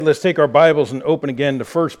Let's take our Bibles and open again to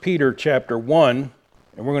 1 Peter chapter 1,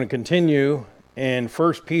 and we're going to continue in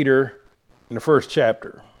 1 Peter in the first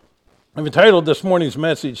chapter. I've entitled this morning's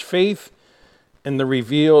message, Faith in the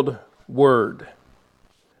Revealed Word.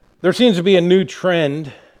 There seems to be a new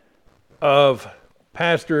trend of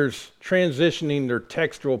pastors transitioning their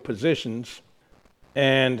textual positions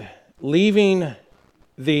and leaving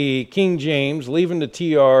the King James, leaving the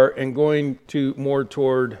TR, and going to more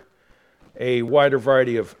toward a wider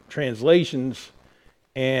variety of translations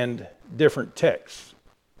and different texts.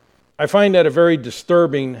 I find that a very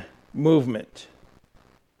disturbing movement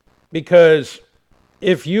because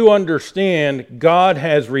if you understand God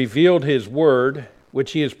has revealed His Word,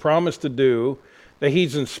 which He has promised to do, that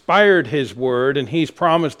He's inspired His Word and He's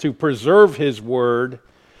promised to preserve His Word,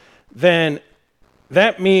 then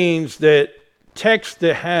that means that texts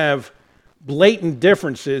that have blatant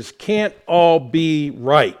differences can't all be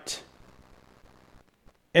right.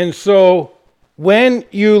 And so when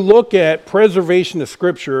you look at preservation of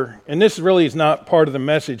Scripture, and this really is not part of the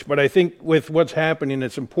message, but I think with what's happening,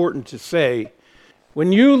 it's important to say,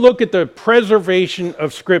 when you look at the preservation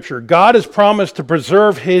of Scripture, God has promised to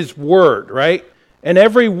preserve His Word, right? And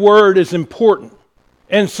every word is important.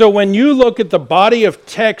 And so when you look at the body of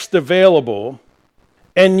text available,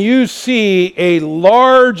 and you see a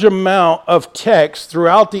large amount of text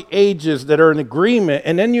throughout the ages that are in agreement,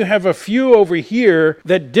 and then you have a few over here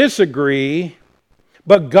that disagree,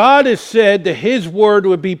 but God has said that His Word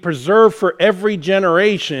would be preserved for every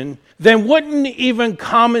generation, then wouldn't even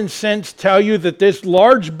common sense tell you that this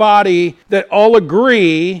large body that all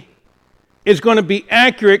agree is going to be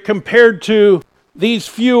accurate compared to these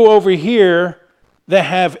few over here that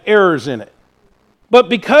have errors in it? But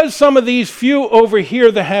because some of these few over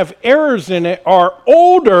here that have errors in it are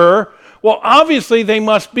older, well, obviously they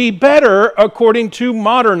must be better according to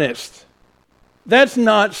modernists. That's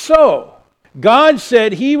not so. God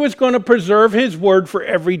said He was going to preserve His Word for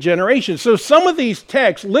every generation. So some of these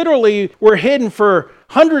texts literally were hidden for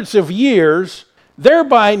hundreds of years,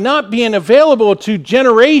 thereby not being available to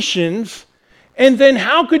generations. And then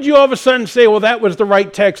how could you all of a sudden say, well, that was the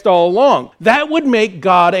right text all along? That would make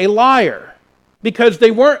God a liar, because they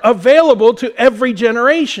weren't available to every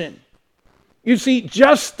generation. You see,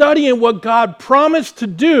 just studying what God promised to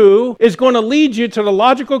do is going to lead you to the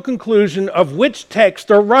logical conclusion of which texts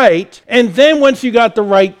are right. And then once you got the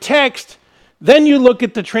right text, then you look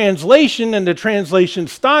at the translation and the translation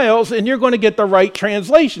styles, and you're going to get the right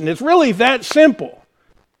translation. It's really that simple.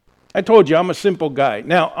 I told you, I'm a simple guy.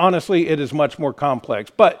 Now, honestly, it is much more complex.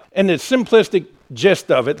 But in the simplistic gist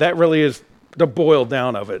of it, that really is the boil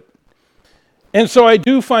down of it. And so I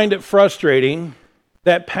do find it frustrating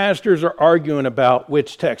that pastors are arguing about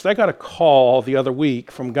which text. I got a call the other week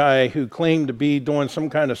from a guy who claimed to be doing some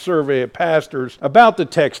kind of survey of pastors about the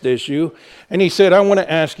text issue, and he said, I want to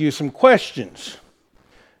ask you some questions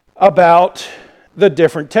about the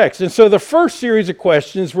different texts. And so the first series of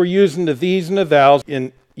questions were using the these and the thous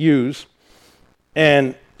in yous,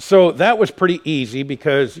 and so that was pretty easy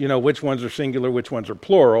because, you know, which ones are singular, which ones are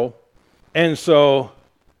plural.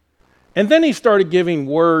 And then he started giving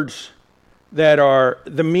words that are,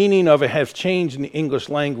 the meaning of it has changed in the English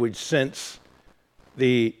language since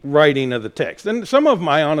the writing of the text. And some of them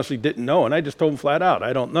I honestly didn't know, and I just told him flat out,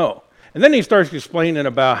 I don't know. And then he starts explaining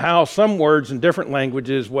about how some words in different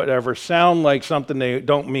languages, whatever, sound like something they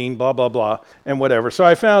don't mean, blah, blah, blah, and whatever. So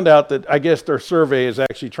I found out that I guess their survey is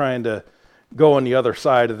actually trying to go on the other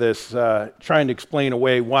side of this, trying to explain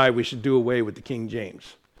away why we should do away with the King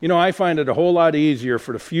James. You know, I find it a whole lot easier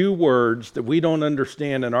for the few words that we don't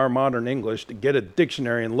understand in our modern English to get a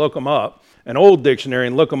dictionary and look them up, an old dictionary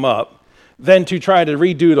and look them up, than to try to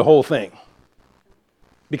redo the whole thing.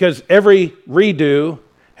 Because every redo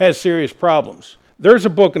has serious problems. There's a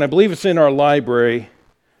book, and I believe it's in our library,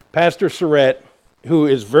 Pastor Surratt, who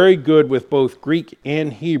is very good with both Greek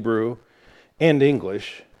and Hebrew and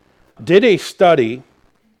English, did a study.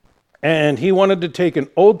 And he wanted to take an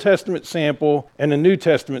Old Testament sample and a New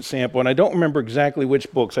Testament sample, and I don't remember exactly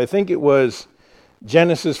which books. I think it was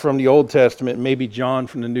Genesis from the Old Testament, maybe John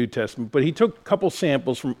from the New Testament, but he took a couple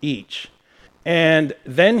samples from each. And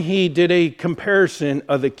then he did a comparison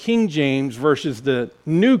of the King James versus the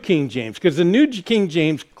New King James, because the New King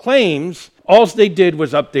James claims all they did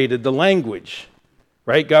was updated the language,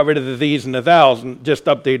 right? Got rid of the these and the thous and just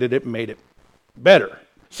updated it and made it better.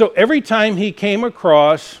 So every time he came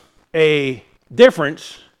across a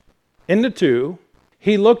difference in the two,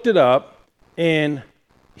 he looked it up in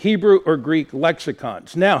Hebrew or Greek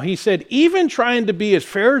lexicons. Now, he said, even trying to be as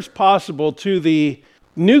fair as possible to the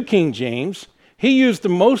New King James, he used the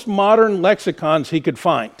most modern lexicons he could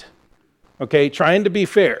find. Okay, trying to be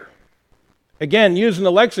fair. Again, using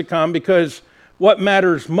the lexicon because what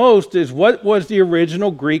matters most is what was the original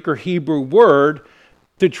Greek or Hebrew word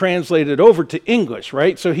to translate it over to English,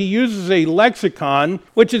 right? So he uses a lexicon,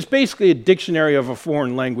 which is basically a dictionary of a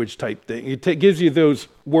foreign language type thing. It gives you those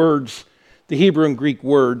words, the Hebrew and Greek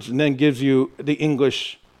words, and then gives you the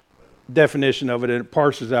English definition of it, and it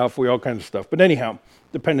parses out for you all kinds of stuff. But anyhow,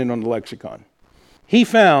 depending on the lexicon. He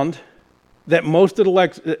found that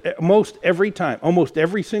almost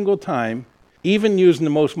every single time, even using the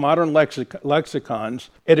most modern lexicons,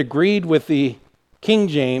 it agreed with the King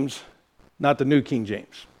James, not the New King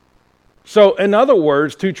James. So in other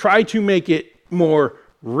words, to try to make it more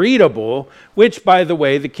readable, which by the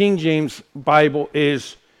way, the King James Bible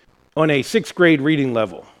is on a 6th grade reading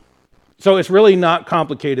level. So it's really not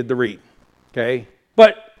complicated to read, okay?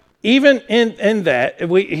 But even in that,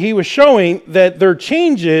 he was showing that their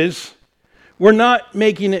changes were not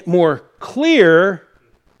making it more clear,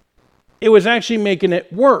 it was actually making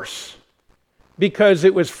it worse because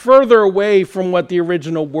it was further away from what the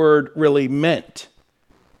original word really meant.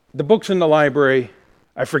 The book's in the library.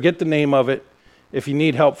 I forget the name of it. If you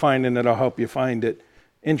need help finding it, I'll help you find it.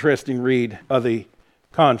 Interesting read of the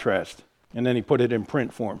contrast. And then he put it in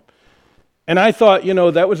print form. And I thought,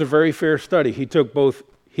 that was a very fair study. He took both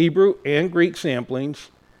Hebrew and Greek samplings.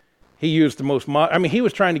 He used the most he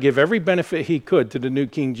was trying to give every benefit he could to the New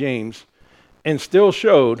King James and still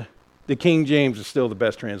showed the King James is still the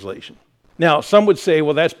best translation. Now, some would say,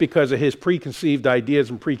 well, that's because of his preconceived ideas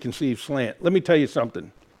and preconceived slant. Let me tell you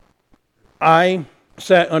something. I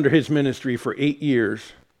sat under his ministry for 8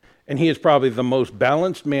 years, and he is probably the most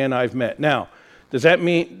balanced man I've met. Now,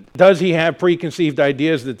 does he have preconceived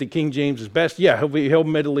ideas that the King James is best? Yeah, he'll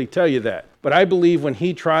admittedly tell you that. But I believe when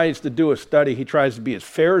he tries to do a study, he tries to be as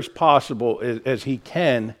fair as possible as he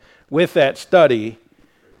can with that study.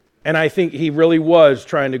 And I think he really was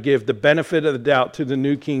trying to give the benefit of the doubt to the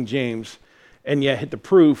New King James, and yet the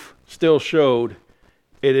proof still showed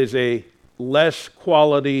it is a less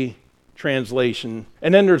quality translation.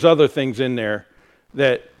 And then there's other things in there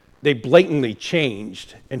that they blatantly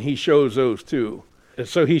changed, and he shows those too. And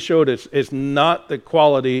so he showed it's not the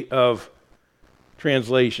quality of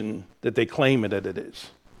translation that they claim that it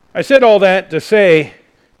is. I said all that to say,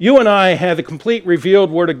 you and I have the complete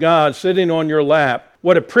revealed Word of God sitting on your lap.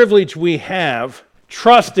 What a privilege we have.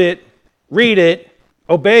 Trust it, read it,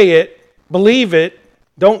 obey it, believe it,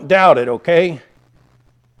 don't doubt it, okay?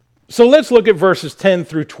 So let's look at verses 10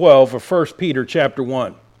 through 12 of 1 Peter chapter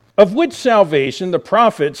 1. Of which salvation the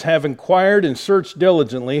prophets have inquired and searched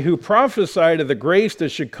diligently, who prophesied of the grace that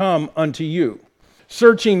should come unto you.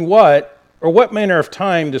 Searching what manner of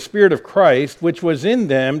time the Spirit of Christ, which was in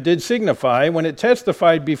them, did signify, when it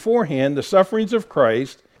testified beforehand the sufferings of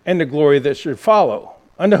Christ and the glory that should follow.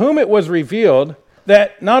 Unto whom it was revealed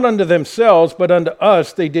that not unto themselves, but unto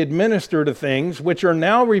us they did minister to things which are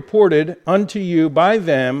now reported unto you by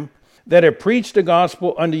them that have preached the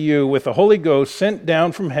gospel unto you with the Holy Ghost sent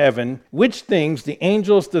down from heaven, which things the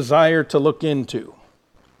angels desire to look into.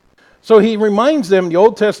 So he reminds them the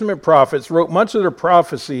Old Testament prophets wrote much of their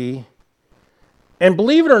prophecy, and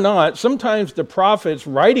believe it or not, sometimes the prophets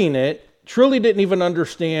writing it truly didn't even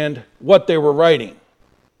understand what they were writing.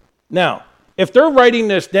 Now, if they're writing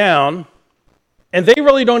this down, and they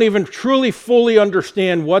really don't even truly fully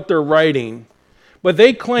understand what they're writing, but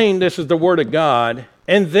they claim this is the Word of God,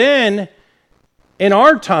 and then in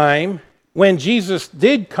our time, when Jesus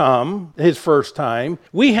did come, his first time,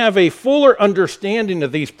 we have a fuller understanding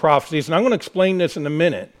of these prophecies, and I'm going to explain this in a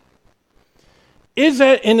minute. Is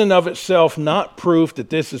that in and of itself not proof that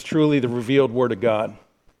this is truly the revealed Word of God?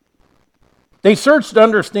 They searched to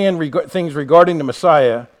understand things regarding the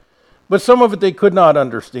Messiah, but some of it they could not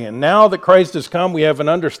understand. Now that Christ has come, we have an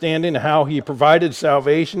understanding of how he provided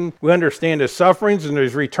salvation. We understand his sufferings and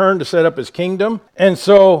his return to set up his kingdom. And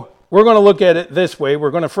so we're going to look at it this way.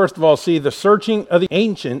 We're going to first of all see the searching of the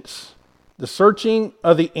ancients. The searching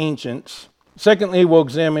of the ancients. Secondly, we'll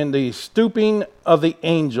examine the stooping of the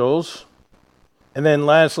angels. And then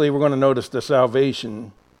lastly, we're going to notice the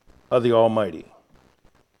salvation of the Almighty.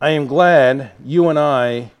 I am glad you and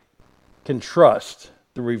I can trust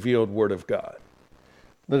the revealed Word of God.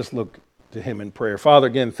 Let us look to him in prayer. Father,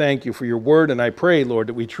 again, thank you for your word, and I pray, Lord,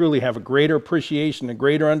 that we truly have a greater appreciation, a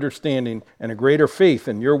greater understanding, and a greater faith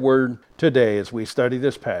in your word today as we study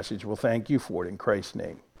this passage. We'll thank you for it in Christ's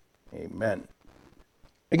name. Amen.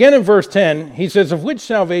 Again in verse 10, he says, of which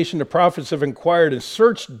salvation the prophets have inquired and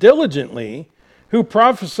searched diligently, who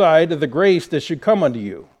prophesied of the grace that should come unto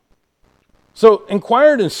you. So,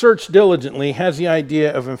 inquired and searched diligently has the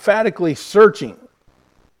idea of emphatically searching.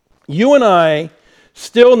 You and I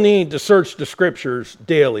still need to search the scriptures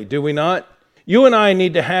daily, do we not? You and I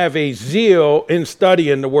need to have a zeal in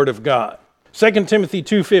studying the Word of God. 2 Timothy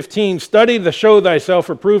 2:15, study to show thyself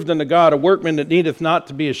approved unto God, a workman that needeth not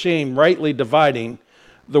to be ashamed, rightly dividing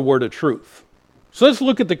the word of truth. So let's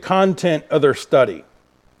look at the content of their study.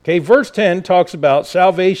 Okay, verse 10 talks about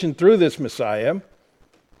salvation through this Messiah.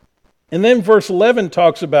 And then verse 11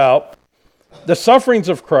 talks about the sufferings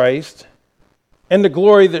of Christ and the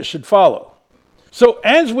glory that should follow. So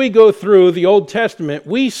as we go through the Old Testament,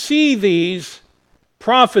 we see these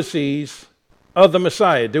prophecies of the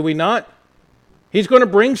Messiah, do we not? He's going to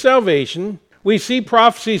bring salvation. We see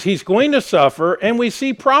prophecies he's going to suffer, and we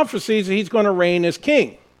see prophecies he's going to reign as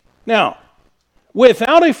king. Now,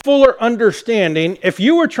 without a fuller understanding, if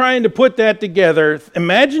you were trying to put that together,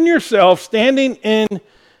 imagine yourself standing in,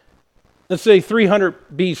 let's say, 300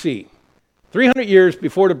 BC, 300 years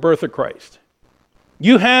before the birth of Christ.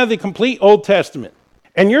 You have the complete Old Testament,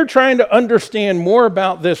 and you're trying to understand more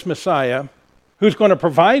about this Messiah who's going to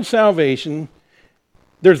provide salvation.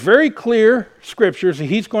 There's very clear scriptures that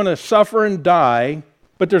he's going to suffer and die,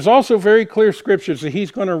 but there's also very clear scriptures that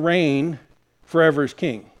he's going to reign forever as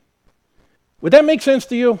king. Would that make sense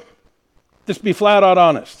to you? Just be flat out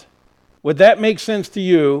honest. Would that make sense to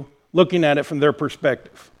you looking at it from their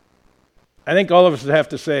perspective? I think all of us would have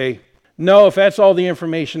to say, no, if that's all the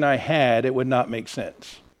information I had, it would not make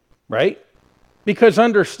sense, right? Because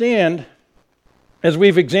understand, as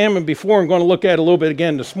we've examined before and going to look at a little bit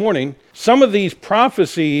again this morning, some of these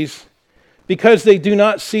prophecies, because they do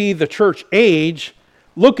not see the church age,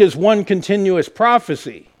 look as one continuous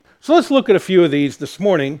prophecy. So let's look at a few of these this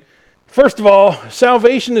morning. First of all,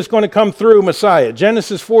 salvation is going to come through Messiah.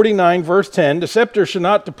 Genesis 49, verse 10, the scepter shall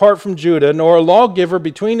not depart from Judah, nor a lawgiver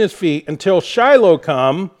between his feet, until Shiloh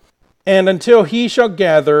come, and until he shall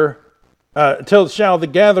gather, till shall the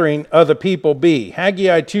gathering of the people be.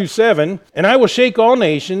 Haggai 2:7, and I will shake all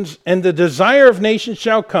nations, and the desire of nations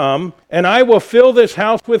shall come, and I will fill this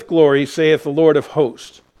house with glory, saith the Lord of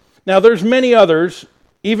hosts. Now there's many others,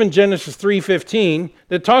 even Genesis 3:15,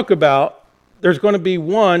 that talk about there's going to be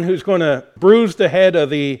one who's going to bruise the head of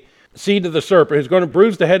the seed of the serpent, who's going to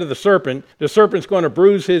bruise the head of the serpent's going to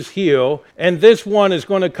bruise his heel, and this one is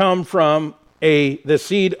going to come from the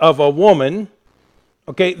seed of a woman.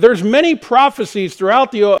 Okay, there's many prophecies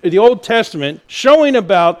throughout the Old Testament showing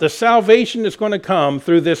about the salvation that's going to come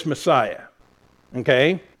through this Messiah.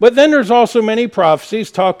 Okay, but then there's also many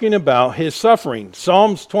prophecies talking about his suffering.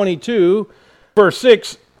 Psalms 22, verse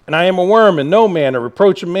 6, and I am a worm and no man, a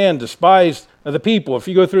reproach of man, despised of the people. If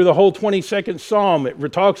you go through the whole 22nd Psalm,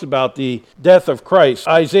 it talks about the death of Christ.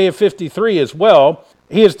 Isaiah 53 as well.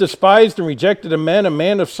 He is despised and rejected of men, a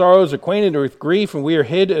man of sorrows, acquainted with grief, and we are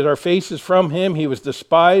hid at our faces from him. He was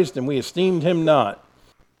despised, and we esteemed him not.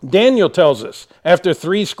 Daniel tells us, after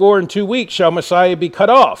 62 weeks shall Messiah be cut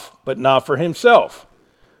off, but not for himself.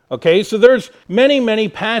 Okay, so there's many, many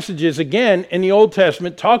passages, again, in the Old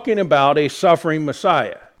Testament talking about a suffering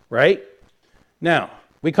Messiah, right? Now,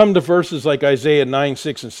 we come to verses like Isaiah 9,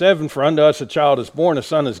 6, and 7. For unto us a child is born, a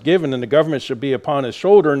son is given, and the government shall be upon his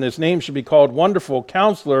shoulder, and his name shall be called Wonderful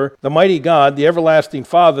Counselor, the Mighty God, the Everlasting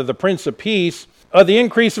Father, the Prince of Peace. Of the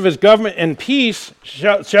increase of his government and peace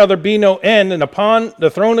shall there be no end, and upon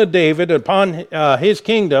the throne of David, upon his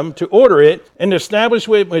kingdom, to order it, and establish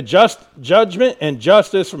it with just judgment and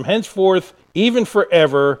justice from henceforth, even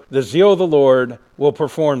forever. The zeal of the Lord will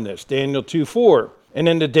perform this. Daniel 2:4. And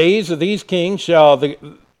in the days of these kings shall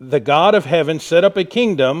the God of heaven set up a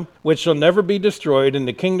kingdom which shall never be destroyed, and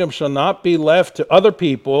the kingdom shall not be left to other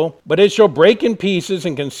people, but it shall break in pieces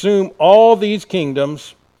and consume all these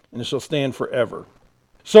kingdoms, and it shall stand forever.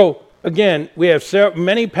 So, again, we have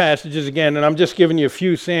many passages again, and I'm just giving you a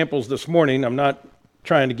few samples this morning. I'm not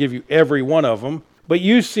trying to give you every one of them. But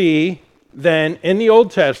you see then in the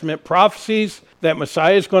Old Testament prophecies that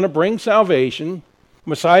Messiah is going to bring salvation,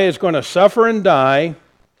 Messiah is going to suffer and die,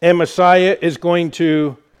 and Messiah is going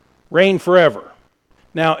to reign forever.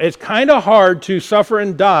 Now, it's kind of hard to suffer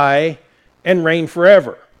and die and reign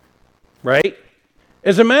forever, right?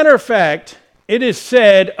 As a matter of fact, it is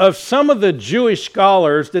said of some of the Jewish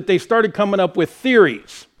scholars that they started coming up with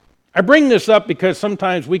theories. I bring this up because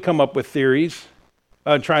sometimes we come up with theories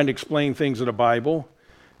trying to explain things in the Bible,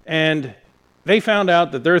 and they found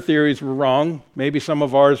out that their theories were wrong. Maybe some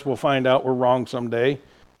of ours will find out we're wrong someday.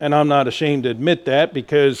 And I'm not ashamed to admit that,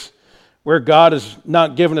 because where God has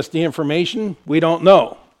not given us the information, we don't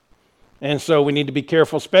know. And so we need to be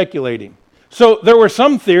careful speculating. So there were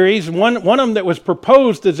some theories. One of them that was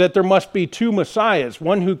proposed is that there must be two Messiahs,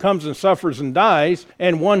 one who comes and suffers and dies,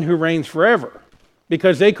 and one who reigns forever,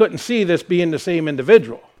 because they couldn't see this being the same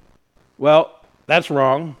individual. Well, That's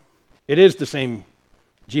wrong. It is the same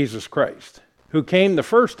Jesus Christ, who came the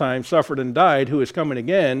first time, suffered and died, who is coming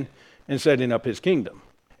again and setting up his kingdom.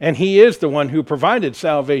 And he is the one who provided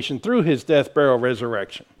salvation through his death, burial,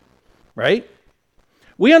 resurrection. Right?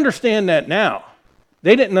 We understand that now.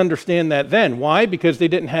 They didn't understand that then. Why? Because they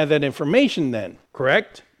didn't have that information then.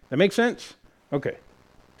 Correct? That makes sense? Okay.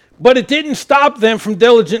 But it didn't stop them from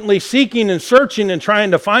diligently seeking and searching and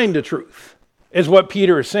trying to find the truth, is what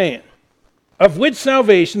Peter is saying. Of which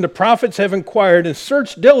salvation the prophets have inquired and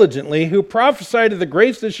searched diligently, who prophesied of the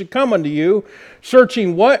grace that should come unto you,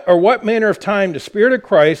 searching what manner of time the Spirit of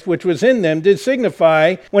Christ, which was in them, did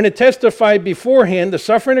signify, when it testified beforehand the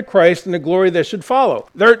suffering of Christ and the glory that should follow.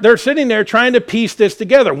 They're sitting there trying to piece this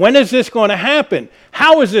together. When is this going to happen?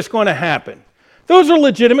 How is this going to happen? Those are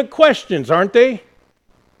legitimate questions, aren't they?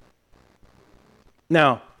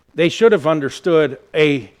 Now, they should have understood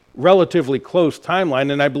a relatively close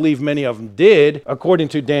timeline, and I believe many of them did, according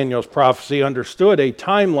to Daniel's prophecy, understood a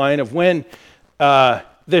timeline of when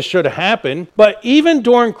this should have happened. But even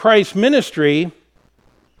during Christ's ministry,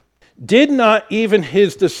 did not even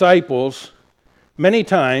his disciples many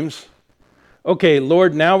times, okay,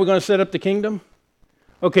 Lord, now we're going to set up the kingdom?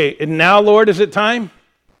 Okay, and now, Lord, is it time?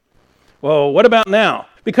 Well, what about now?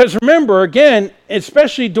 Because remember, again,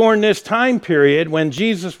 especially during this time period when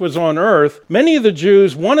Jesus was on earth, many of the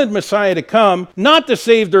Jews wanted Messiah to come, not to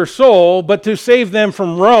save their soul, but to save them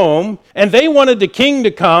from Rome. And they wanted the king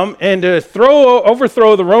to come and to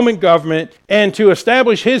overthrow the Roman government and to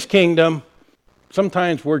establish his kingdom.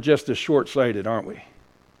 Sometimes we're just as short-sighted, aren't we?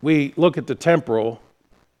 We look at the temporal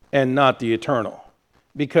and not the eternal.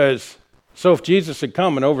 Because, so if Jesus had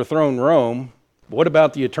come and overthrown Rome, what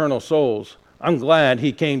about the eternal souls? I'm glad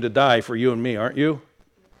he came to die for you and me, aren't you?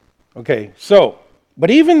 Okay, so,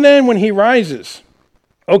 but even then when he rises,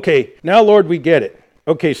 okay, now Lord, we get it.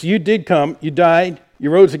 Okay, so you did come, you died,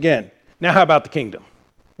 you rose again. Now how about the kingdom?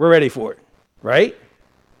 We're ready for it, right?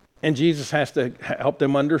 And Jesus has to help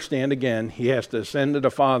them understand again. He has to ascend to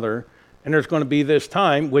the Father, and there's going to be this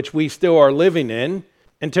time, which we still are living in,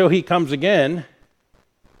 until he comes again,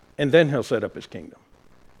 and then he'll set up his kingdom.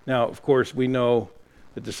 Now, of course, we know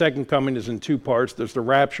that the second coming is in two parts. There's the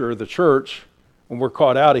rapture of the church when we're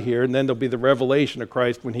caught out of here, and then there'll be the revelation of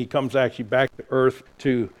Christ when he comes actually back to earth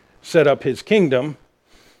to set up his kingdom.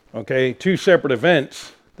 Okay, two separate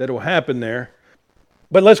events that will happen there.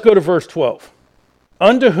 But let's go to verse 12.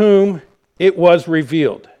 Unto whom it was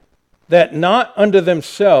revealed, that not unto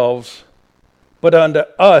themselves, but unto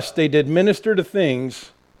us they did minister to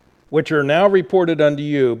things which are now reported unto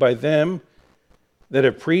you by them that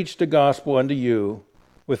have preached the gospel unto you,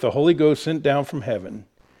 with the Holy Ghost sent down from heaven,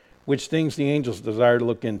 which things the angels desire to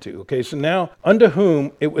look into. Okay, so now, unto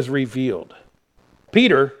whom it was revealed.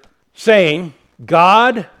 Peter saying,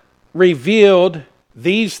 God revealed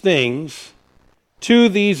these things to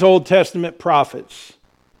these Old Testament prophets.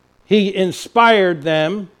 He inspired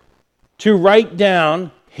them to write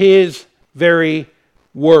down his very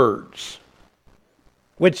words.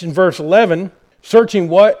 Which in verse 11, searching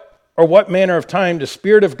what manner of time the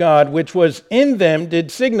Spirit of God, which was in them, did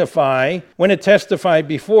signify when it testified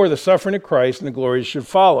before the suffering of Christ and the glory should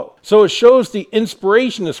follow. So it shows the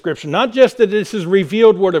inspiration of Scripture, not just that this is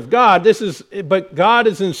revealed Word of God, but God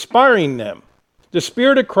is inspiring them. The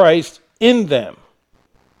Spirit of Christ in them.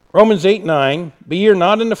 Romans 8:9, be ye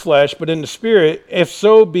not in the flesh, but in the Spirit, if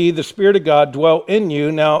so be the Spirit of God dwell in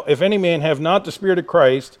you. Now, if any man have not the Spirit of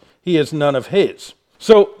Christ, he is none of his.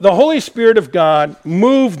 So the Holy Spirit of God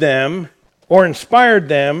moved them or inspired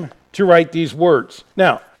them to write these words.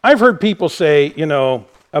 Now, I've heard people say,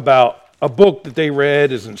 about a book that they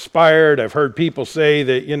read is inspired. I've heard people say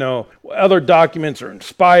that, other documents are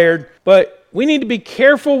inspired. But we need to be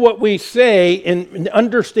careful what we say and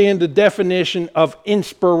understand the definition of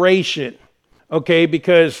inspiration. Okay,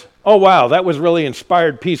 because, oh wow, that was really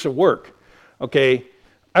inspired piece of work. Okay,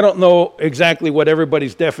 I don't know exactly what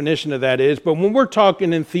everybody's definition of that is, but when we're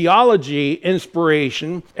talking in theology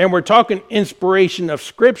inspiration, and we're talking inspiration of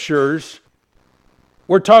scriptures,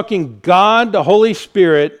 we're talking God, the Holy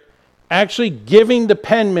Spirit, actually giving the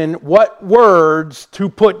penman what words to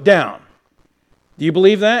put down. Do you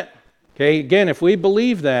believe that? Okay, again, if we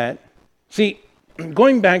believe that, see,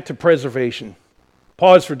 going back to preservation,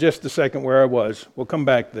 pause for just a second where I was. We'll come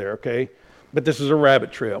back there, okay? But this is a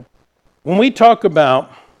rabbit trail. When we talk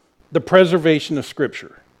about the preservation of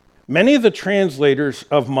Scripture, many of the translators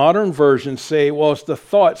of modern versions say, well, it's the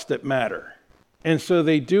thoughts that matter. And so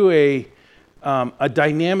they do a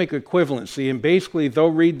dynamic equivalency, and basically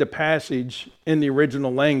they'll read the passage in the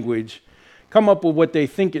original language, come up with what they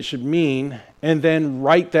think it should mean, and then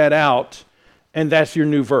write that out, and that's your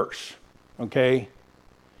new verse. okay?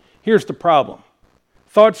 Here's the problem.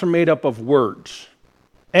 Thoughts are made up of words.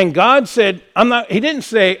 And God said, He didn't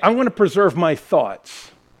say, I'm going to preserve my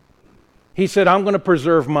thoughts. He said, I'm going to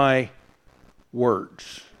preserve my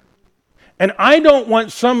words. And I don't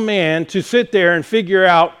want some man to sit there and figure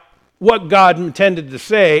out what God intended to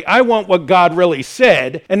say. I want what God really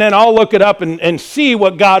said, and then I'll look it up and see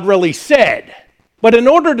what God really said. But in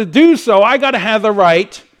order to do so, I got to have the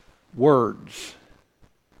right words.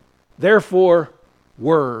 Therefore,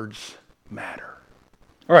 words matter.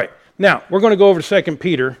 All right, now we're going to go over to 2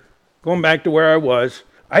 Peter, going back to where I was.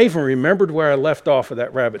 I even remembered where I left off of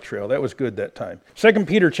that rabbit trail. That was good that time. 2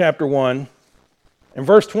 Peter chapter 1 and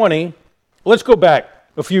verse 20. Let's go back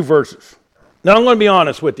a few verses. Now, I'm going to be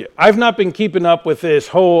honest with you. I've not been keeping up with this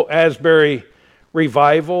whole Asbury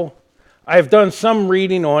revival. I've done some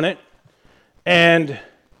reading on it, and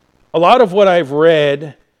a lot of what I've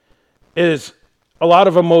read is a lot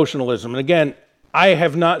of emotionalism. And again, I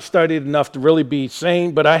have not studied enough to really be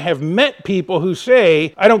sane, but I have met people who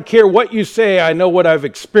say, I don't care what you say, I know what I've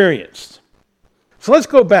experienced. So let's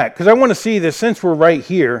go back, because I want to see this since we're right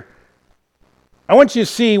here. I want you to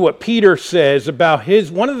see what Peter says about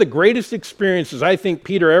one of the greatest experiences I think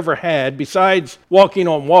Peter ever had, besides walking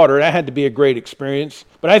on water. That had to be a great experience.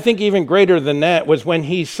 But I think even greater than that was when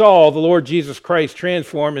he saw the Lord Jesus Christ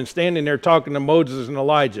transform and standing there talking to Moses and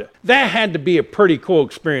Elijah. That had to be a pretty cool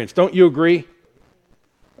experience. Don't you agree?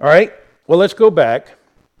 All right. Well, let's go back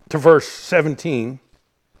to verse 17.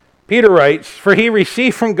 Peter writes, For he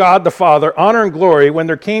received from God the Father honor and glory when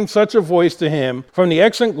there came such a voice to him from the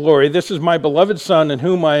excellent glory, This is my beloved Son in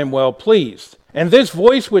whom I am well pleased. And this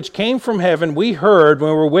voice which came from heaven we heard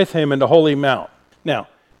when we were with him in the holy mount. Now,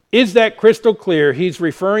 is that crystal clear? He's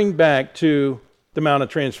referring back to the Mount of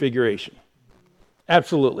Transfiguration.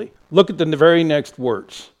 Absolutely. Look at the very next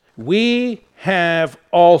words. We have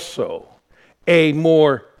also a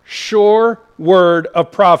more sure word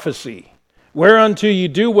of prophecy, whereunto you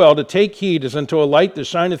do well to take heed as unto a light that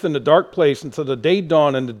shineth in the dark place until the day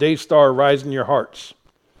dawn and the day star rise in your hearts.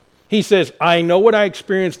 He says, I know what I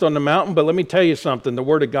experienced on the mountain, but let me tell you something. The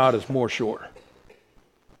word of God is more sure.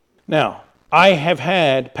 Now, I have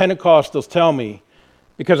had Pentecostals tell me,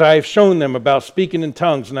 because I have shown them about speaking in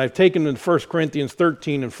tongues, and I've taken them to 1 Corinthians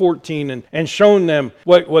 13 and 14 and shown them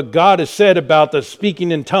what God has said about the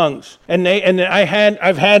speaking in tongues.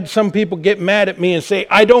 I've had some people get mad at me and say,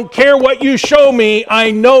 I don't care what you show me,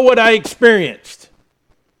 I know what I experienced.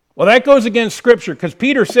 Well, that goes against Scripture, because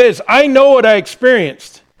Peter says, I know what I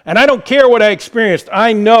experienced, and I don't care what I experienced,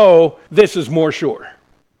 I know this is more sure.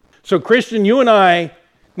 So, Christian, you and I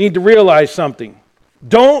need to realize something.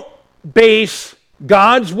 Don't base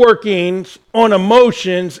God's workings on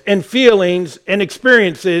emotions and feelings and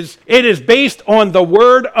experiences. It is based on the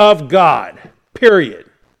Word of God, period.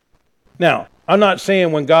 Now, I'm not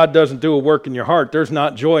saying when God doesn't do a work in your heart, there's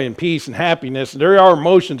not joy and peace and happiness. There are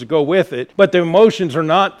emotions that go with it, but the emotions are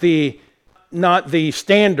not the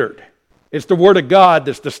standard. It's the Word of God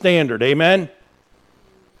that's the standard. Amen?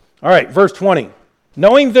 All right, verse 20.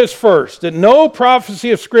 Knowing this first, that no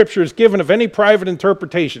prophecy of Scripture is given of any private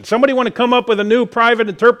interpretation. Somebody want to come up with a new private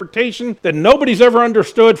interpretation that nobody's ever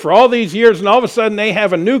understood for all these years, and all of a sudden they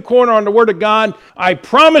have a new corner on the Word of God. I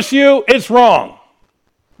promise you it's wrong.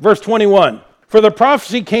 Verse 21. For the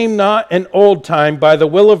prophecy came not in old time by the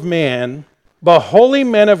will of man, but holy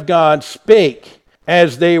men of God spake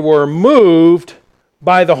as they were moved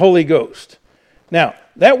by the Holy Ghost. Now,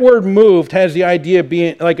 that word moved has the idea of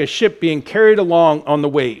being like a ship being carried along on the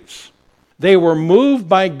waves. They were moved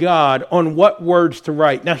by God on what words to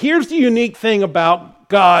write. Now, here's the unique thing about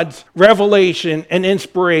God's revelation and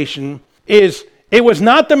inspiration is it was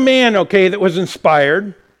not the man, that was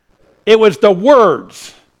inspired. It was the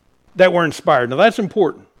words that were inspired. Now, that's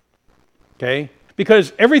important,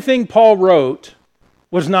 because everything Paul wrote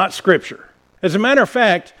was not Scripture. As a matter of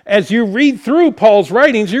fact, as you read through Paul's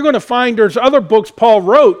writings, you're going to find there's other books Paul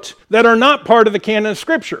wrote that are not part of the canon of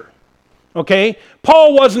Scripture.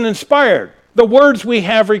 Paul wasn't inspired. The words we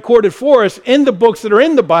have recorded for us in the books that are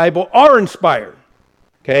in the Bible are inspired.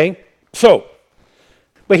 But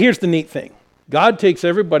here's the neat thing. God takes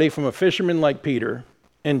everybody from a fisherman like Peter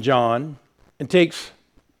and John, and takes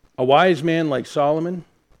a wise man like Solomon,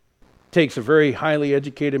 takes a very highly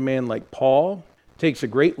educated man like Paul, takes a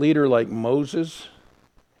great leader like Moses,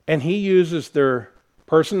 and he uses their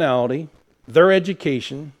personality, their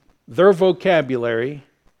education, their vocabulary,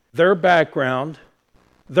 their background,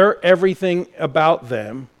 their everything about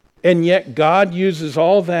them, and yet God uses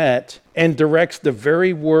all that and directs the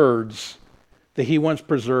very words that he wants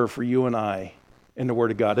preserved for you and I in the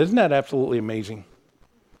Word of God. Isn't that absolutely amazing?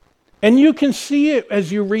 And you can see it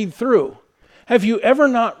as you read through. Have you ever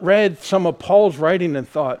not read some of Paul's writing and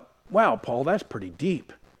thought, wow, Paul, that's pretty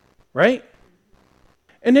deep, right?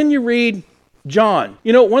 And then you read John.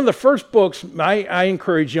 You know, one of the first books I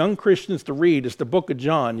encourage young Christians to read is the book of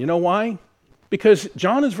John. You know why? Because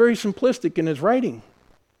John is very simplistic in his writing.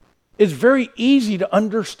 It's very easy to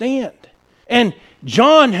understand. And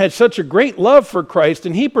John had such a great love for Christ,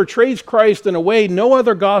 and he portrays Christ in a way no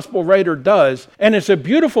other gospel writer does. And it's a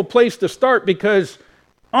beautiful place to start because,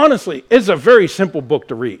 honestly, it's a very simple book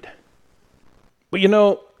to read. But you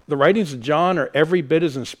know, the writings of John are every bit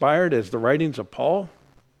as inspired as the writings of Paul.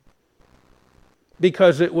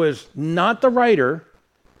 Because it was not the writer,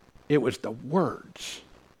 it was the words.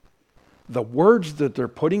 The words that they're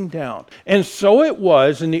putting down. And so it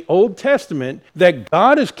was in the Old Testament that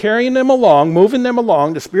God is carrying them along, moving them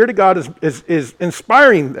along. The Spirit of God is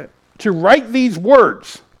inspiring them to write these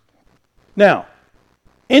words. Now,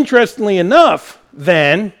 interestingly enough,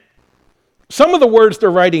 then, some of the words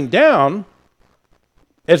they're writing down,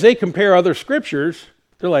 as they compare other scriptures,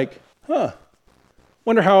 they're like,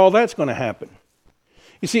 wonder how all that's going to happen.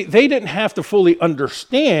 You see, they didn't have to fully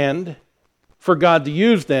understand for God to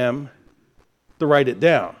use them to write it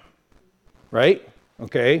down, right?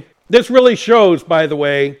 Okay. This really shows, by the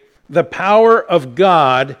way, the power of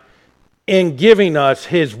God in giving us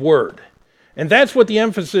His Word. And that's what the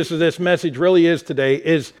emphasis of this message really is today,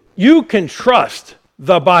 is you can trust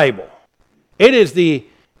the Bible. It is the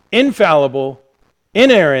infallible,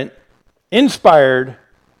 inerrant, inspired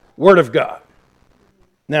Word of God.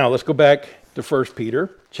 Now, let's go back to 1 Peter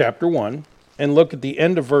chapter 1 and look at the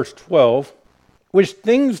end of verse 12, which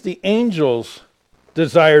things the angels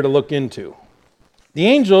desire to look into. The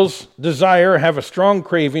angels desire, have a strong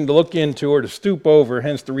craving to look into or to stoop over,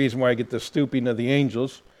 hence the reason why I get the stooping of the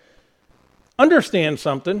angels. Understand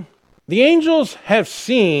something. The angels have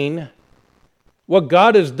seen what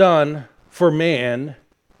God has done for man,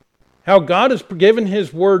 how God has given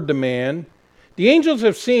His word to man. The angels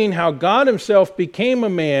have seen how God Himself became a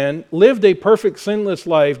man, lived a perfect sinless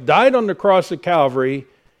life, died on the cross of Calvary,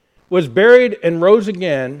 was buried and rose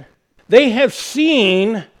again. They have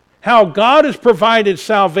seen how God has provided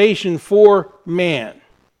salvation for man.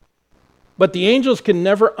 But the angels can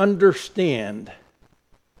never understand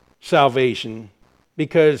salvation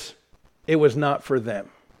because it was not for them.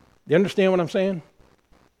 You understand what I'm saying?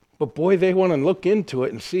 But boy, they want to look into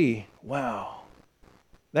it and see, wow,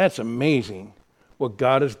 that's amazing what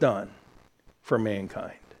God has done for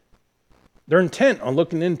mankind. They're intent on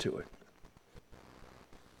looking into it.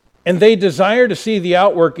 And they desire to see the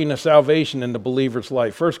outworking of salvation in the believer's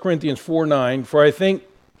life. 1 Corinthians 4:9, for I think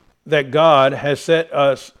that God has set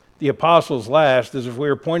us, the apostles, last, as if we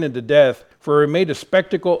were appointed to death, for we made a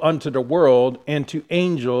spectacle unto the world, and to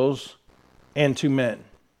angels, and to men.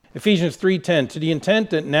 Ephesians 3:10, to the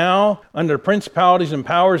intent that now, under principalities and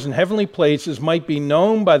powers in heavenly places, might be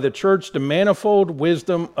known by the church the manifold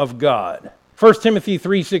wisdom of God. 1 Timothy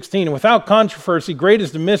 3:16, without controversy, great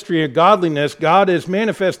is the mystery of godliness. God is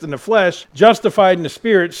manifest in the flesh, justified in the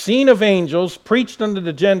spirit, seen of angels, preached unto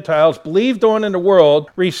the Gentiles, believed on in the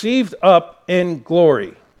world, received up in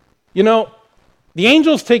glory. You know, the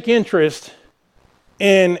angels take interest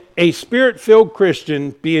in a spirit-filled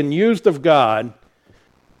Christian being used of God,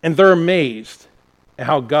 and they're amazed at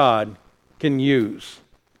how God can use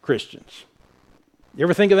Christians. You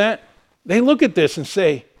ever think of that? They look at this and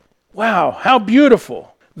say, wow, how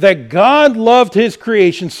beautiful that God loved His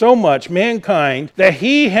creation so much, mankind, that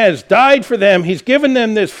He has died for them. He's given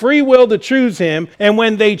them this free will to choose Him. And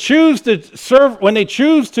when they choose to serve, when they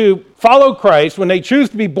choose to follow Christ, when they choose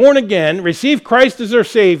to be born again, receive Christ as their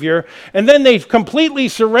Savior, and then they completely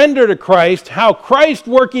surrender to Christ, how Christ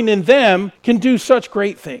working in them can do such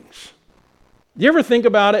great things. Do you ever think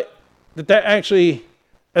about it, that actually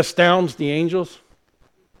astounds the angels?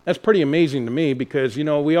 That's pretty amazing to me because, you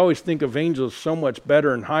know, we always think of angels so much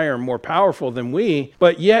better and higher and more powerful than we,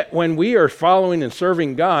 but yet when we are following and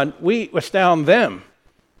serving God, we astound them.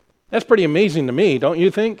 That's pretty amazing to me, don't you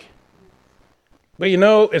think? But you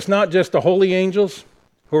know, it's not just the holy angels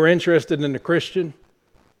who are interested in the Christian,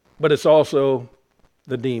 but it's also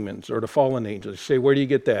the demons or the fallen angels. You say, where do you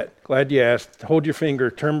get that? Glad you asked. Hold your finger,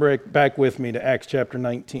 turn back with me to Acts chapter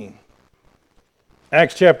 19.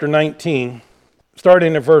 Acts chapter 19.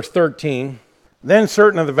 Starting at verse 13, then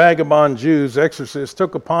certain of the vagabond Jews, exorcists,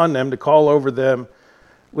 took upon them to call over them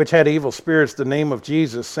which had evil spirits the name of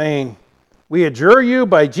Jesus, saying, we adjure you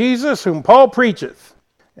by Jesus whom Paul preacheth.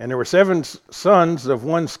 And there were 7 sons of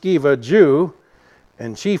one Sceva, Jew,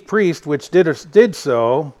 and chief priest, which did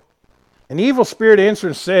so. An evil spirit answered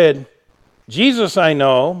and said, Jesus I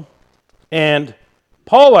know, and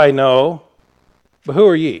Paul I know, but who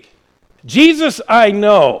are ye? Jesus, I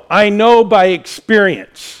know by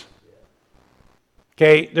experience.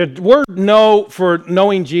 Okay, the word know for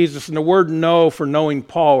knowing Jesus and the word know for knowing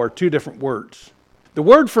Paul are two different words. The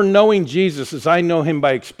word for knowing Jesus is I know him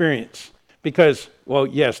by experience because, well,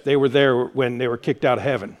 yes, they were there when they were kicked out of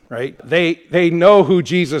heaven, right? They know who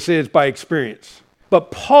Jesus is by experience. But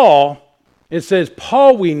Paul, it says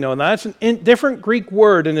Paul we know. Now that's a different Greek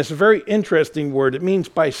word and it's a very interesting word. It means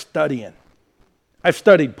by studying. I've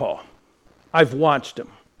studied Paul. I've watched him.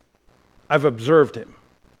 I've observed him.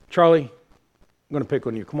 Charlie, I'm going to pick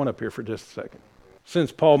on you. Come on up here for just a second.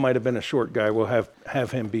 Since Paul might have been a short guy, we'll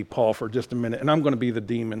have him be Paul for just a minute. And I'm going to be the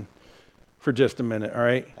demon for just a minute, all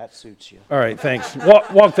right? That suits you. All right, thanks.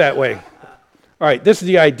 Walk that way. All right, this is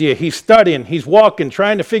the idea. He's studying. He's walking,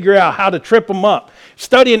 trying to figure out how to trip him up.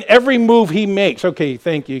 Studying every move he makes. Okay,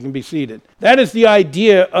 thank you. You can be seated. That is the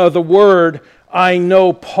idea of the word, I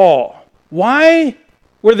know Paul. Why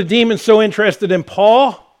were the demons so interested in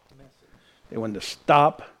Paul? They wanted to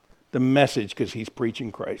stop the message because he's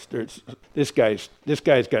preaching Christ. This guy's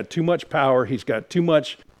got too much power. He's got too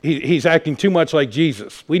much. He's acting too much like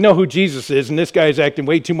Jesus. We know who Jesus is, and this guy's acting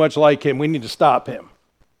way too much like him. We need to stop him.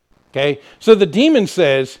 Okay? So the demon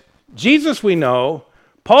says, Jesus we know,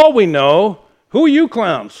 Paul we know, who are you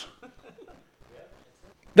clowns?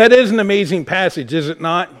 That is an amazing passage, is it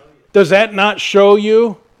not? Does that not show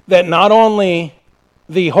you that not only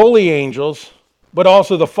the holy angels, but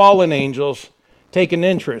also the fallen angels take an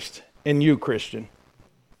interest in you, Christian?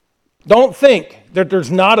 Don't think that there's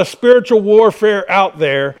not a spiritual warfare out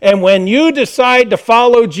there, and when you decide to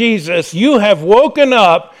follow Jesus, you have woken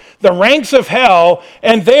up the ranks of hell,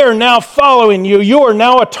 and they are now following you. You are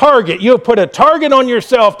now a target. You have put a target on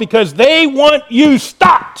yourself because they want you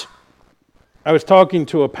stopped. I was talking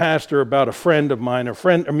to a pastor about a friend of mine,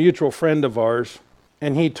 a mutual friend of ours,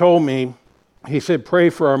 and he told me, he said, pray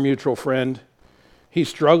for our mutual friend. He's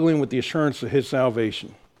struggling with the assurance of his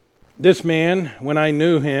salvation. This man, when I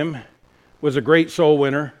knew him, was a great soul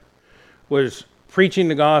winner, was preaching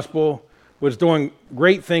the gospel, was doing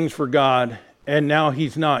great things for God, and now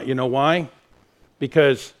he's not. You know why?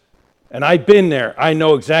 Because, and I've been there, I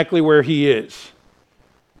know exactly where he is.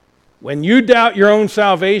 When you doubt your own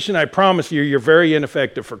salvation, I promise you, you're very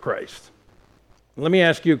ineffective for Christ. Let me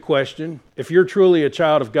ask you a question. If you're truly a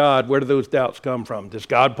child of God, where do those doubts come from? Does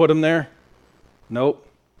God put them there? Nope.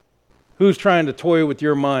 Who's trying to toy with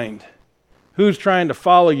your mind? Who's trying to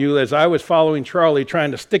follow you as I was following Charlie,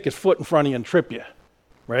 trying to stick his foot in front of you and trip you?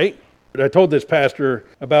 Right? I told this pastor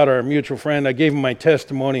about our mutual friend. I gave him my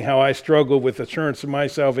testimony, how I struggled with assurance of my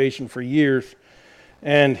salvation for years.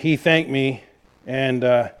 And he thanked me,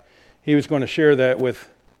 and he was going to share that with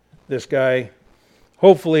this guy.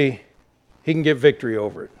 Hopefully, he can get victory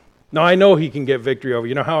over it. Now, I know he can get victory over it.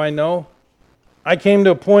 You know how I know? I came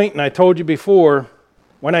to a point, and I told you before,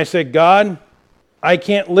 when I said, God, I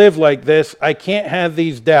can't live like this. I can't have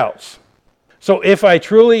these doubts. So if I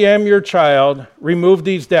truly am your child, remove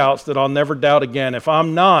these doubts that I'll never doubt again. If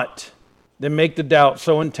I'm not, then make the doubt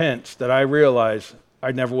so intense that I realize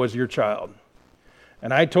I never was your child.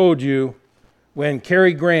 And I told you, when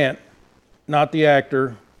Cary Grant, not the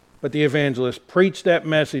actor, but the evangelist, preached that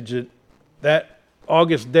message that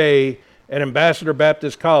August day at Ambassador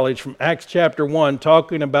Baptist College from Acts chapter 1,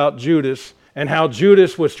 talking about Judas and how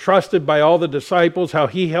Judas was trusted by all the disciples, how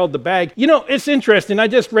he held the bag. You know, it's interesting. I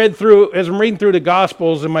just read through, as I'm reading through the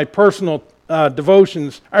Gospels in my personal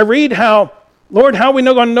devotions, I read how, Lord, how are we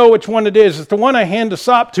not going to know which one it is? It's the one I hand the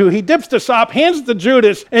sop to. He dips the sop, hands it to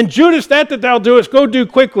Judas, and Judas, that thou doest, go do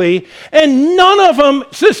quickly. And none of them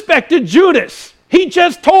suspected Judas. He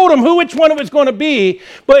just told them which one it was going to be.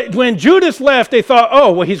 But when Judas left, they thought,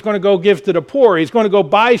 oh, well, he's going to go give to the poor. He's going to go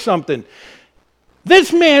buy something.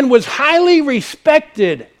 This man was highly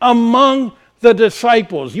respected among the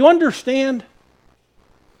disciples. You understand?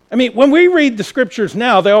 I mean, when we read the scriptures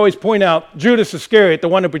now, they always point out Judas Iscariot, the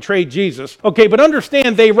one who betrayed Jesus. Okay, but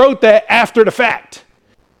understand they wrote that after the fact.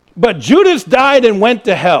 But Judas died and went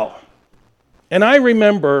to hell. And I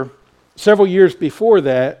remember several years before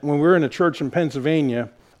that, when we were in a church in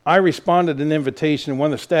Pennsylvania, I responded to an invitation, and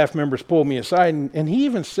one of the staff members pulled me aside, and he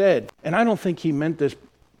even said, and I don't think he meant this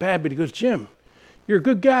bad, but he goes, Jim, you're a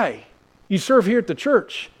good guy. You serve here at the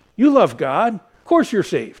church. You love God. Of course you're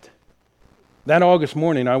saved. That August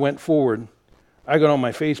morning, I went forward. I got on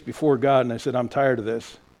my face before God, and I said, I'm tired of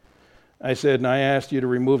this. I said, and I asked you to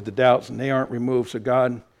remove the doubts, and they aren't removed, so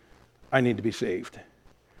God, I need to be saved.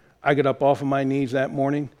 I got up off of my knees that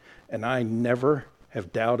morning, and I never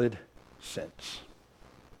have doubted since.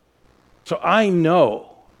 So I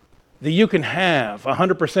know that you can have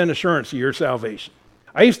 100% assurance of your salvation.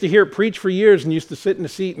 I used to hear it preached for years and used to sit in the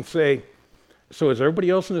seat and say, So is everybody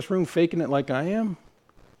else in this room faking it like I am?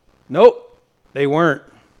 Nope, they weren't.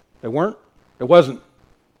 They weren't. It wasn't.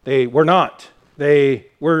 They were not. They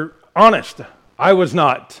were honest. I was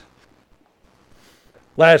not.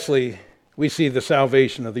 Lastly, we see the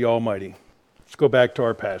salvation of the Almighty. Let's go back to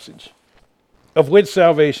our passage. Of which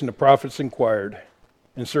salvation the prophets inquired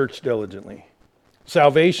and searched diligently.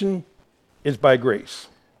 Salvation is by grace.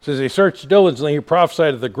 It says they searched diligently, who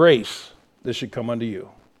prophesied of the grace that should come unto you.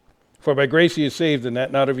 For by grace ye are saved, and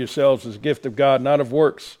that not of yourselves is a gift of God, not of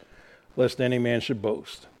works, lest any man should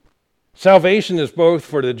boast. Salvation is both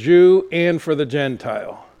for the Jew and for the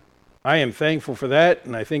Gentile. I am thankful for that,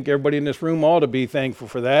 and I think everybody in this room ought to be thankful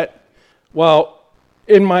for that. Well,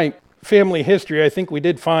 in my family history, I think we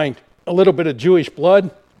did find a little bit of Jewish blood,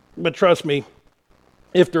 but trust me,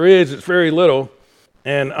 if there is, it's very little,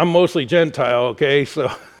 and I'm mostly Gentile, okay, so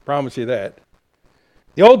I promise you that.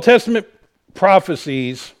 The Old Testament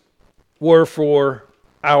prophecies were for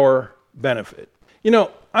our benefit. You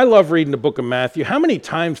know, I love reading the book of Matthew. How many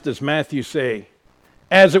times does Matthew say,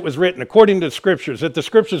 as it was written, according to the scriptures, that the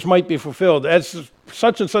scriptures might be fulfilled, as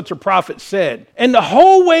such and such a prophet said? And the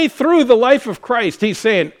whole way through the life of Christ, he's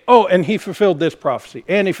saying, oh, and he fulfilled this prophecy,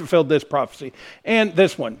 and he fulfilled this prophecy, and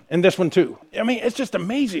this one too. I mean, it's just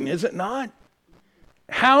amazing, is it not?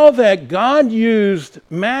 How that God used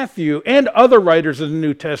Matthew and other writers of the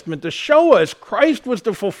New Testament to show us Christ was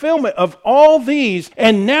the fulfillment of all these.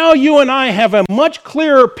 And now you and I have a much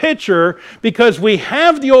clearer picture because we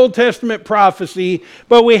have the Old Testament prophecy,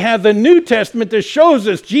 but we have the New Testament that shows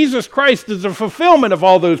us Jesus Christ is the fulfillment of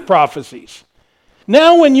all those prophecies.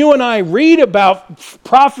 Now when you and I read about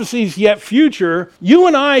prophecies yet future, you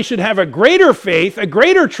and I should have a greater faith, a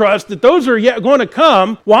greater trust that those are yet going to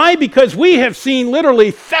come. Why? Because we have seen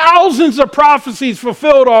literally thousands of prophecies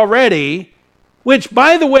fulfilled already, which,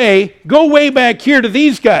 by the way, go way back here to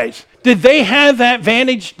these guys. Did they have that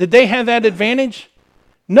advantage?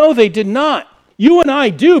 No, they did not. You and I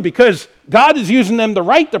do, because God is using them to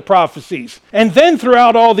write the prophecies. And then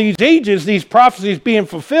throughout all these ages, these prophecies being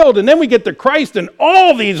fulfilled, and then we get to Christ, and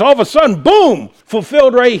all of a sudden, boom,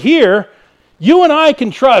 fulfilled right here. You and I can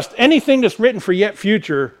trust anything that's written for yet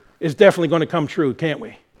future is definitely going to come true, can't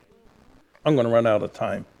we? I'm going to run out of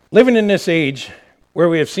time. Living in this age where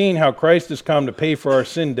we have seen how Christ has come to pay for our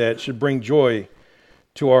sin debt should bring joy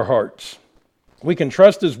to our hearts. We can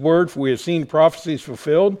trust his word, for we have seen prophecies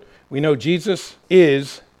fulfilled. We know Jesus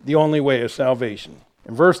is the only way of salvation.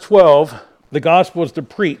 In verse 12, the gospel is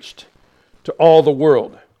preached to all the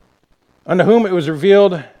world, unto whom it was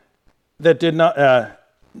revealed that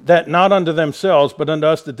not unto themselves, but unto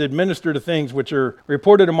us that did minister to things which are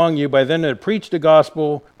reported among you by them that preached the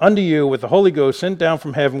gospel unto you with the Holy Ghost sent down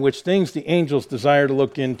from heaven, which things the angels desire to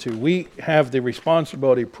look into. We have the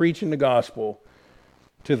responsibility of preaching the gospel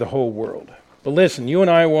to the whole world. But listen, you and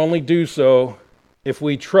I will only do so if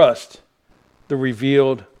we trust the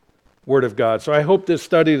revealed Word of God. So I hope this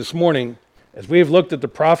study this morning, as we have looked at the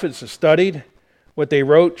prophets, have studied what they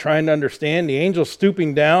wrote, trying to understand, the angels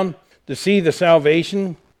stooping down to see the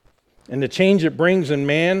salvation and the change it brings in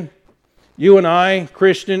man. You and I,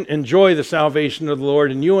 Christian, enjoy the salvation of the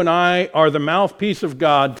Lord, and you and I are the mouthpiece of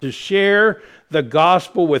God to share the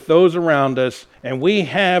gospel with those around us, and we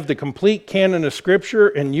have the complete canon of Scripture,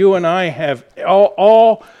 and you and I have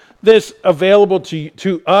all this available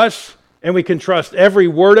to us, and we can trust every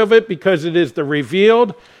word of it because it is the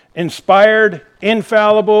revealed, inspired,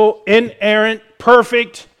 infallible, inerrant,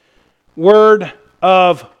 perfect Word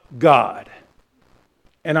of God.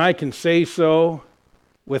 And I can say so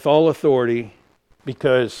with all authority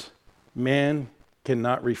because man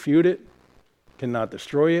cannot refute it, cannot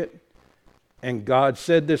destroy it, and God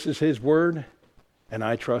said this is his word, and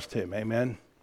I trust him. Amen.